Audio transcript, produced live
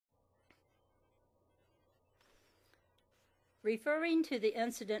Referring to the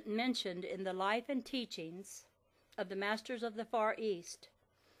incident mentioned in the life and teachings of the Masters of the Far East,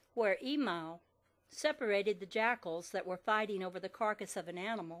 where Email separated the jackals that were fighting over the carcass of an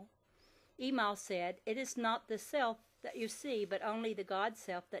animal, Email said, "It is not the self that you see, but only the God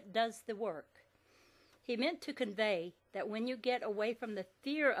self that does the work." He meant to convey that when you get away from the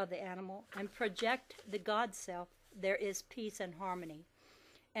fear of the animal and project the God self, there is peace and harmony.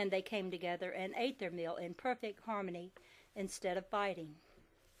 And they came together and ate their meal in perfect harmony instead of fighting.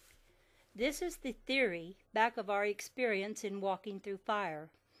 This is the theory back of our experience in walking through fire.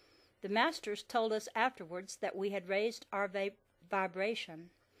 The Masters told us afterwards that we had raised our vibration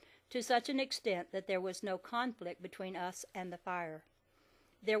to such an extent that there was no conflict between us and the fire.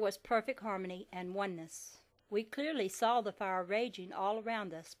 There was perfect harmony and oneness. We clearly saw the fire raging all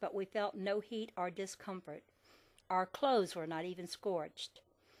around us, but we felt no heat or discomfort. Our clothes were not even scorched.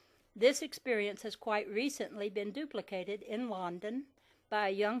 This experience has quite recently been duplicated in London by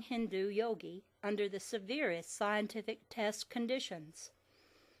a young Hindu yogi under the severest scientific test conditions.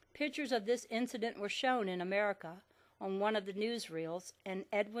 Pictures of this incident were shown in America on one of the newsreels, and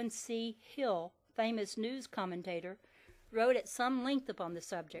Edwin C. Hill, famous news commentator, wrote at some length upon the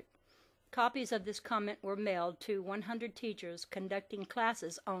subject. Copies of this comment were mailed to 100 teachers conducting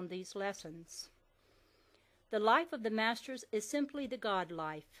classes on these lessons. The life of the Masters is simply the God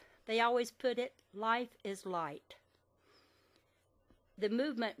life. They always put it, life is light. The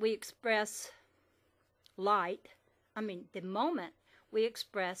moment we express light,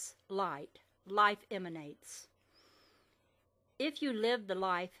 life emanates. If you live the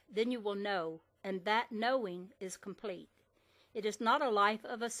life, then you will know, and that knowing is complete. It is not a life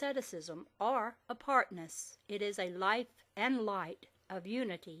of asceticism or apartness. It is a life and light of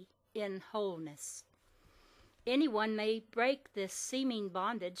unity in wholeness. Anyone may break this seeming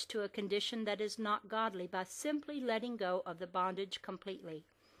bondage to a condition that is not godly by simply letting go of the bondage completely.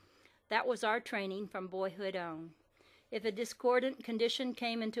 That was our training from boyhood on. If a discordant condition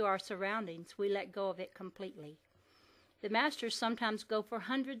came into our surroundings, we let go of it completely. The Masters sometimes go for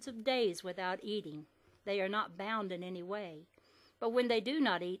hundreds of days without eating. They are not bound in any way. But when they do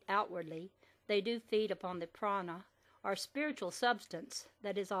not eat outwardly, they do feed upon the prana, or spiritual substance,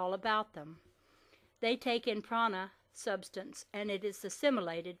 that is all about them. They take in prana substance, and it is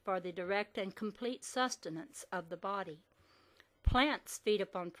assimilated for the direct and complete sustenance of the body. Plants feed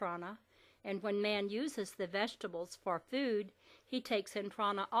upon prana, and when man uses the vegetables for food, he takes in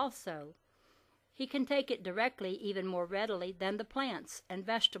prana also. He can take it directly even more readily than the plants and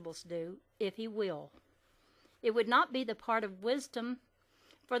vegetables do, if he will. It would not be the part of wisdom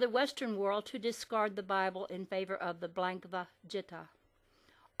for the Western world to discard the Bible in favor of the Bhagavad Gita.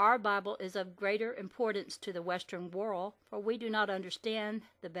 Our Bible is of greater importance to the Western world, for we do not understand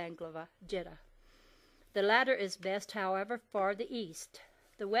the Bhagavad Gita. The latter is best, however, for the East.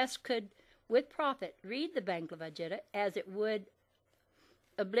 The West could, with profit, read the Bhagavad Gita, as it would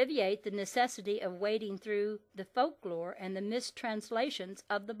obviate the necessity of wading through the folklore and the mistranslations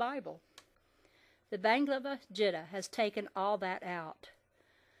of the Bible. The Bhagavad Gita has taken all that out.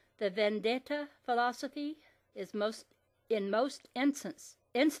 The Vedanta philosophy is in most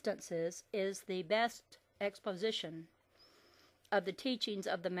instances is the best exposition of the teachings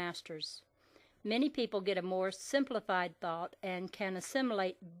of the Masters. Many people get a more simplified thought and can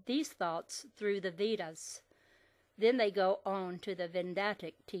assimilate these thoughts through the Vedas. Then they go on to the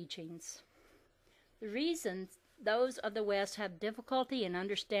Vedantic teachings. The reasons those of the West have difficulty in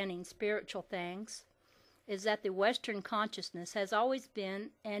understanding spiritual things is that the Western consciousness has always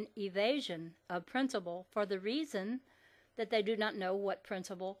been an evasion of principle for the reason that they do not know what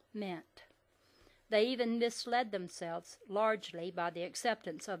principle meant. They even misled themselves largely by the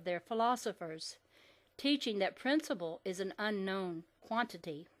acceptance of their philosophers, teaching that principle is an unknown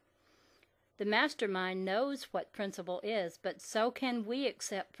quantity. The mastermind knows what principle is, but so can we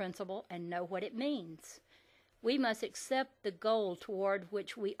accept principle and know what it means. We must accept the goal toward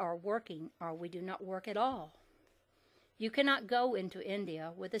which we are working, or we do not work at all. You cannot go into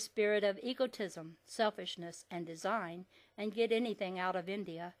India with a spirit of egotism, selfishness, and design and get anything out of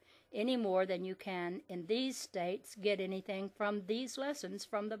India any more than you can in these states get anything from these lessons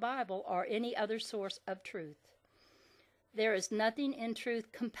from the Bible or any other source of truth. There is nothing in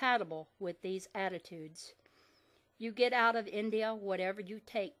truth compatible with these attitudes. You get out of India whatever you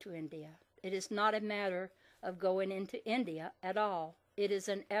take to India. It is not a matter of going into India at all. It is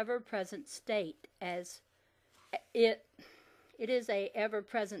an ever-present state, as it is a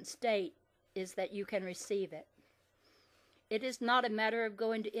ever-present state is that you can receive it. It is not a matter of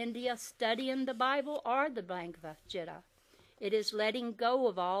going to India, studying the Bible or the Bhagavad Gita. It is letting go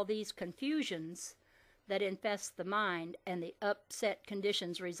of all these confusions that infests the mind and the upset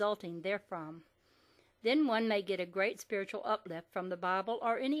conditions resulting therefrom. Then one may get a great spiritual uplift from the Bible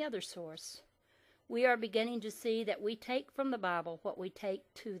or any other source. We are beginning to see that we take from the Bible what we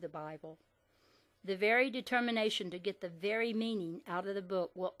take to the Bible. The very determination to get the very meaning out of the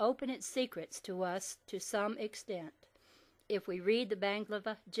book will open its secrets to us to some extent. If we read the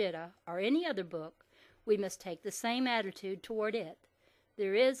Bhagavad Gita or any other book, we must take the same attitude toward it.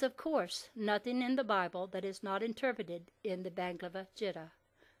 There is, of course, nothing in the Bible that is not interpreted in the Bhagavad Gita,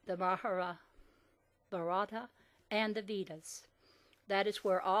 the Mahabharata, and the Vedas. That is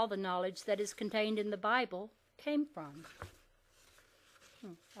where all the knowledge that is contained in the Bible came from. A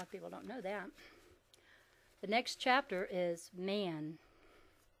lot of people don't know that. The next chapter is Man.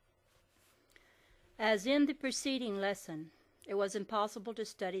 As in the preceding lesson, it was impossible to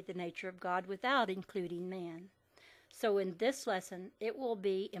study the nature of God without including man. So in this lesson, it will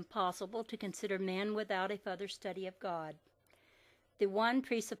be impossible to consider man without a further study of God. The one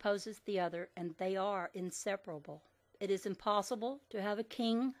presupposes the other, and they are inseparable. It is impossible to have a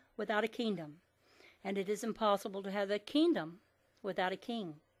king without a kingdom, and it is impossible to have a kingdom without a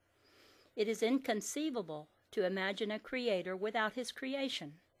king. It is inconceivable to imagine a creator without his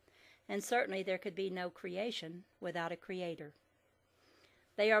creation, and certainly there could be no creation without a creator.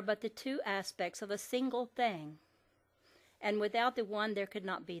 They are but the two aspects of a single thing, and without the one there could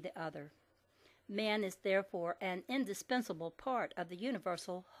not be the other. Man is therefore an indispensable part of the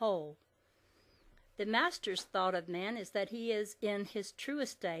universal whole. The Master's thought of man is that he is in his true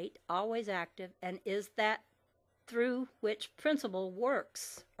estate, always active, and is that through which principle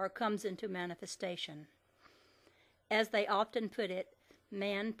works or comes into manifestation. As they often put it,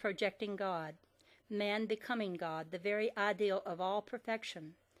 man projecting God, man becoming God, the very ideal of all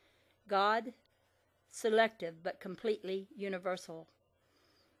perfection. God, selective but completely universal.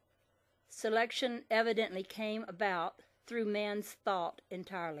 Selection evidently came about through man's thought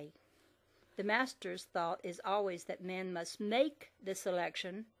entirely. The Master's thought is always that man must make the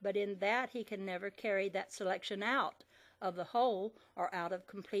selection, but in that he can never carry that selection out of the whole or out of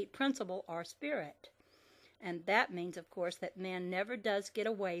complete principle or spirit. And that means, of course, that man never does get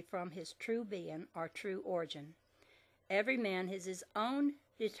away from his true being or true origin. Every man is his own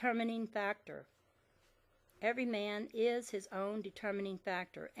determining factor. Every man is his own determining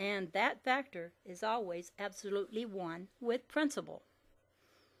factor, and that factor is always absolutely one with principle.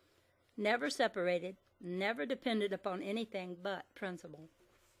 Never separated, never dependent upon anything but principle.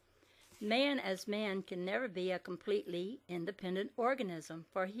 Man as man can never be a completely independent organism,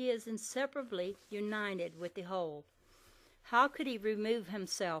 for he is inseparably united with the whole. How could he remove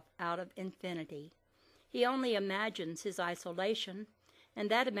himself out of infinity? He only imagines his isolation, and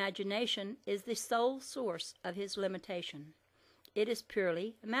that imagination is the sole source of his limitation. It is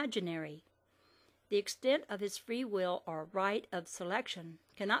purely imaginary. The extent of his free will or right of selection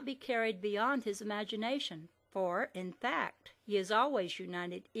cannot be carried beyond his imagination, for, in fact, he is always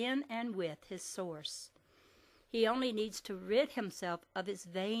united in and with his source. He only needs to rid himself of his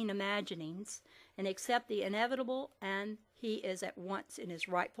vain imaginings and accept the inevitable, and he is at once in his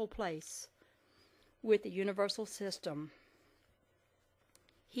rightful place with the universal system.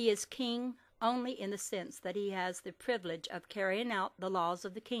 He is king only in the sense that he has the privilege of carrying out the laws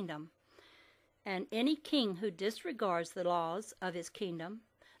of the kingdom, and any king who disregards the laws of his kingdom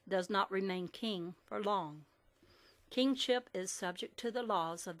does not remain king for long. Kingship is subject to the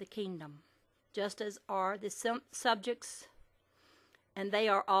laws of the kingdom, just as are the subjects, and they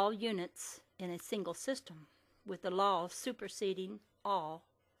are all units in a single system, with the law superseding all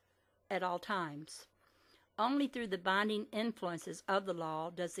at all times. Only through the binding influences of the law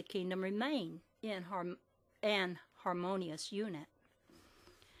does the kingdom remain in an harmonious unit.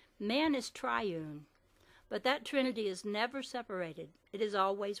 Man is triune, but that trinity is never separated. It is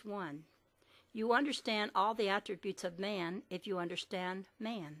always one. You understand all the attributes of man if you understand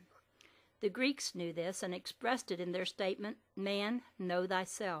man. The Greeks knew this and expressed it in their statement, "Man, know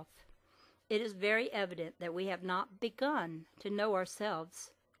thyself." It is very evident that we have not begun to know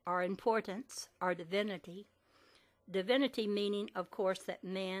ourselves, our importance, our divinity. Divinity meaning, of course, that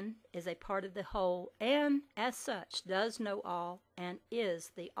man is a part of the whole, and as such does know all and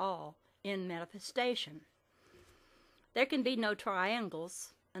is the all in manifestation. There can be no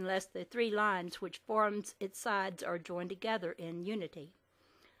triangles unless the three lines which forms its sides are joined together in unity.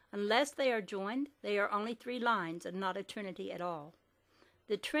 Unless they are joined, they are only three lines and not a trinity at all.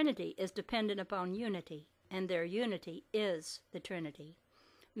 The trinity is dependent upon unity, and their unity is the trinity.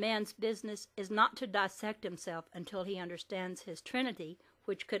 Man's business is not to dissect himself until he understands his trinity,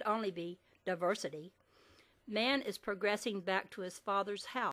 which could only be diversity. Man is progressing back to his father's house.